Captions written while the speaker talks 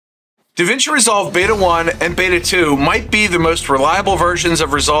Davinci Resolve Beta 1 and Beta 2 might be the most reliable versions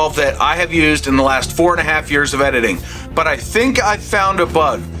of Resolve that I have used in the last 4.5 years of editing, but I think I found a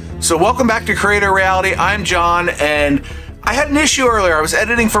bug. So welcome back to Creator Reality. I'm John, and I had an issue earlier. I was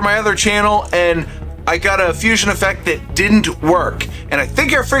editing for my other channel and I got a fusion effect that didn't work. And I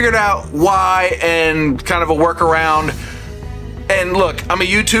think I figured out why and kind of a workaround. And look, I'm a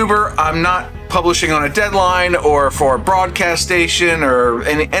YouTuber. I'm not publishing on a deadline or for a broadcast station or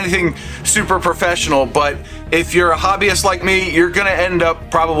anything super professional, but if you're a hobbyist like me, you're gonna end up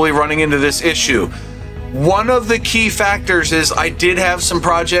probably running into this issue. One of the key factors is I did have some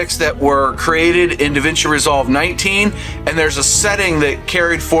projects that were created in Davinci Resolve 19, and there's a setting that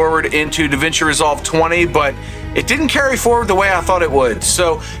carried forward into Davinci Resolve 20, but it didn't carry forward the way I thought it would.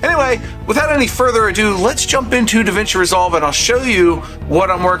 So anyway, without any further ado, let's jump into Davinci Resolve and I'll show you what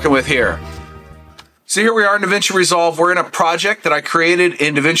I'm working with here. So here we are in Davinci Resolve. We're in a project that I created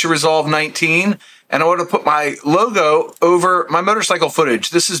in Davinci Resolve 19, and I want to put my logo over my motorcycle footage.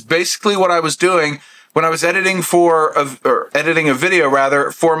 This is basically what I was doing when I was editing editing a video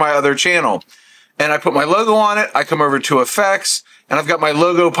rather for my other channel. And I put my logo on it. I come over to effects and I've got my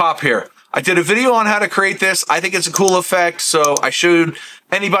logo pop here. I did a video on how to create this. I think it's a cool effect, so I showed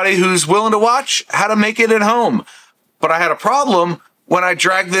anybody who's willing to watch how to make it at home. But I had a problem when I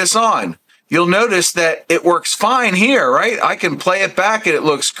dragged this on. You'll notice that it works fine here, right? I can play it back and it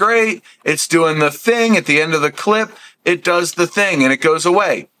looks great. It's doing the thing at the end of the clip. It does the thing and it goes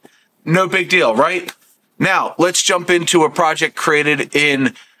away. No big deal, right? Now, let's jump into a project created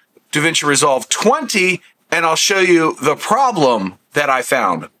in Davinci Resolve 20 and I'll show you the problem that I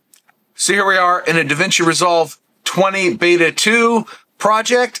found. So here we are in a Davinci Resolve 20 Beta 2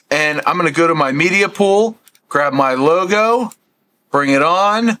 project, and I'm gonna go to my media pool, grab my logo, bring it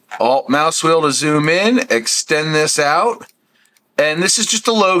on, Alt mouse wheel to zoom in, extend this out. And this is just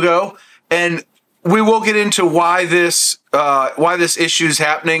a logo. And we will get into why this issue is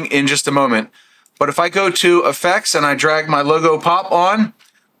happening in just a moment. But if I go to effects and I drag my logo pop on,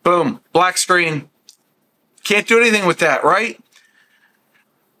 boom, black screen. Can't do anything with that, right?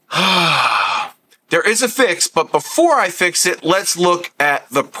 There is a fix, but before I fix it, let's look at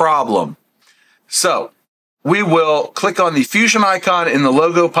the problem. So we will click on the fusion icon in the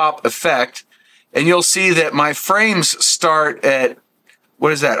logo pop effect, and you'll see that my frames start at,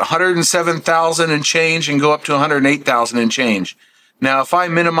 what is that, 107,000 and change and go up to 108,000 and change. Now, if I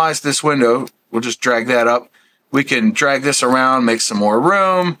minimize this window, we'll just drag that up. We can drag this around, make some more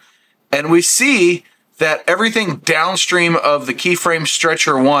room, and we see that everything downstream of the keyframe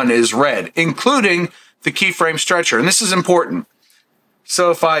stretcher 1 is red, including the keyframe stretcher, and this is important.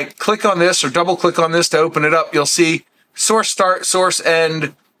 So if I click on this or double click on this to open it up, you'll see source start, source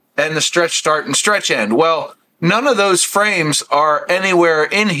end, and the stretch start and stretch end. Well, none of those frames are anywhere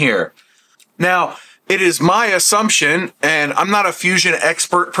in here. Now, it is my assumption, and I'm not a fusion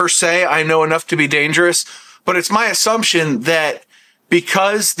expert per se, I know enough to be dangerous, but it's my assumption that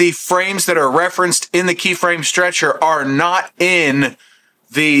because the frames that are referenced in the keyframe stretcher are not in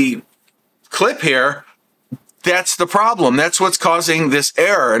the clip here, that's the problem. That's what's causing this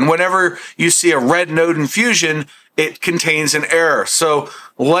error. And whenever you see a red node in Fusion, it contains an error. So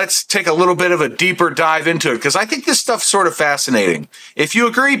let's take a little bit of a deeper dive into it, because I think this stuff's sort of fascinating. If you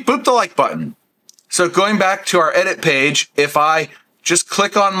agree, boop the like button. So going back to our edit page, if I just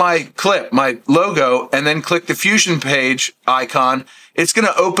click on my clip, my logo, and then click the Fusion page icon, it's going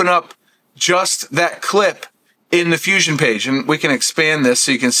to open up just that clip in the Fusion page. And we can expand this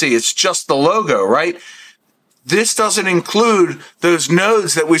so you can see it's just the logo, right? This doesn't include those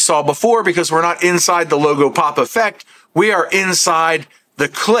nodes that we saw before because we're not inside the logo pop effect. We are inside the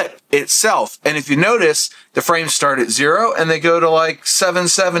clip itself. And if you notice, the frames start at 0 and they go to like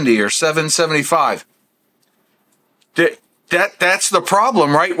 770 or 775. That's the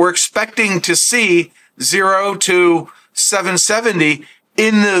problem, right? We're expecting to see 0 to 770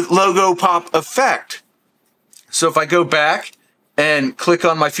 in the logo pop effect. So if I go back and click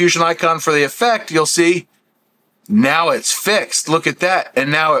on my Fusion icon for the effect, you'll see now it's fixed. Look at that.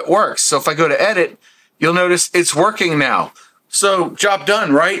 And now it works. So if I go to edit, you'll notice it's working now. So job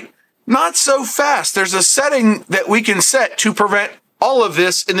done, right? Not so fast. There's a setting that we can set to prevent all of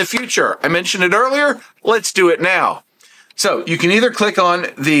this in the future. I mentioned it earlier. Let's do it now. So you can either click on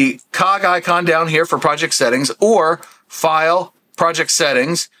the cog icon down here for project settings or file, project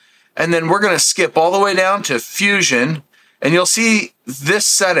settings. And then we're going to skip all the way down to Fusion. And you'll see this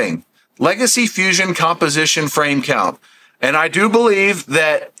setting. Legacy Fusion Composition Frame Count. And I do believe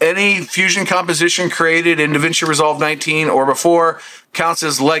that any Fusion composition created in Davinci Resolve 19 or before counts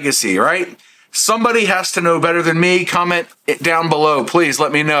as legacy, right? Somebody has to know better than me. Comment it down below. Please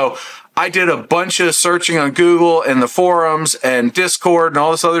let me know. I did a bunch of searching on Google and the forums and Discord and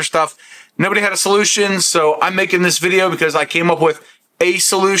all this other stuff. Nobody had a solution, so I'm making this video because I came up with a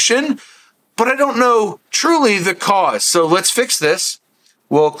solution, but I don't know truly the cause. So let's fix this.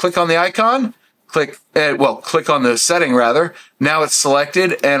 We'll click on the icon, click on the setting rather. Now it's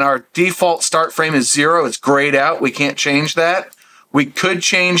selected and our default start frame is 0. It's grayed out. We can't change that. We could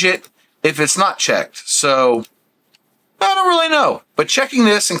change it if it's not checked. So I don't really know, but checking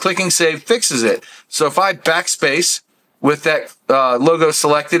this and clicking save fixes it. So if I backspace with that logo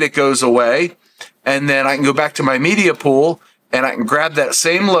selected, it goes away. And then I can go back to my media pool and I can grab that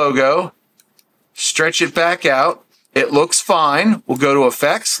same logo, stretch it back out. It looks fine. We'll go to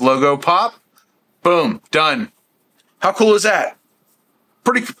effects, logo pop, boom, done. How cool is that?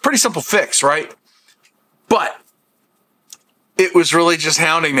 Pretty simple fix, right? But it was really just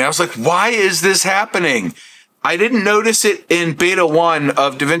hounding me. I was like, why is this happening? I didn't notice it in beta 1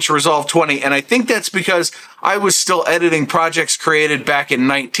 of Davinci Resolve 20, and I think that's because I was still editing projects created back in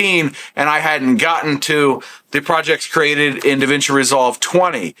 19, and I hadn't gotten to the projects created in Davinci Resolve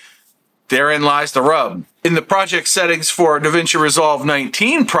 20. Therein lies the rub. In the project settings for Davinci Resolve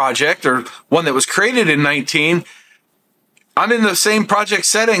 19 project, or one that was created in 19, I'm in the same project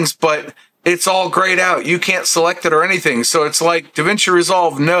settings, but it's all grayed out. You can't select it or anything. So it's like Davinci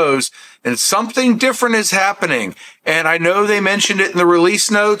Resolve knows and something different is happening. And I know they mentioned it in the release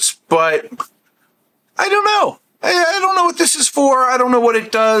notes, but I don't know. I don't know what this is for. I don't know what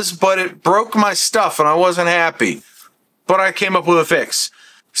it does, but it broke my stuff and I wasn't happy. But I came up with a fix.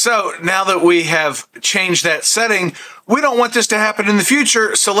 So now that we have changed that setting, we don't want this to happen in the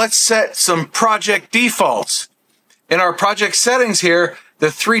future. So let's set some project defaults. In our project settings here, the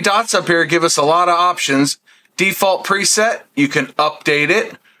 3 dots up here give us a lot of options. Default preset, you can update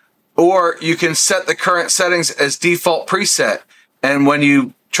it, or you can set the current settings as default preset. And when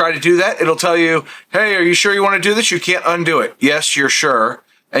you try to do that, it'll tell you, hey, are you sure you want to do this? You can't undo it. Yes, you're sure.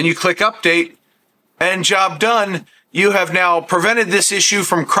 And you click update, and job done. You have now prevented this issue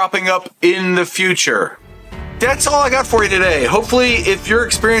from cropping up in the future. That's all I got for you today. Hopefully, if you're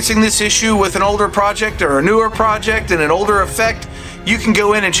experiencing this issue with an older project or a newer project and an older effect, you can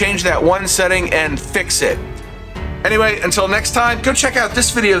go in and change that one setting and fix it. Anyway, until next time, go check out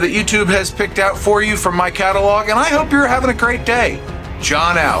this video that YouTube has picked out for you from my catalog, and I hope you're having a great day.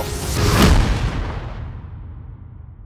 John out.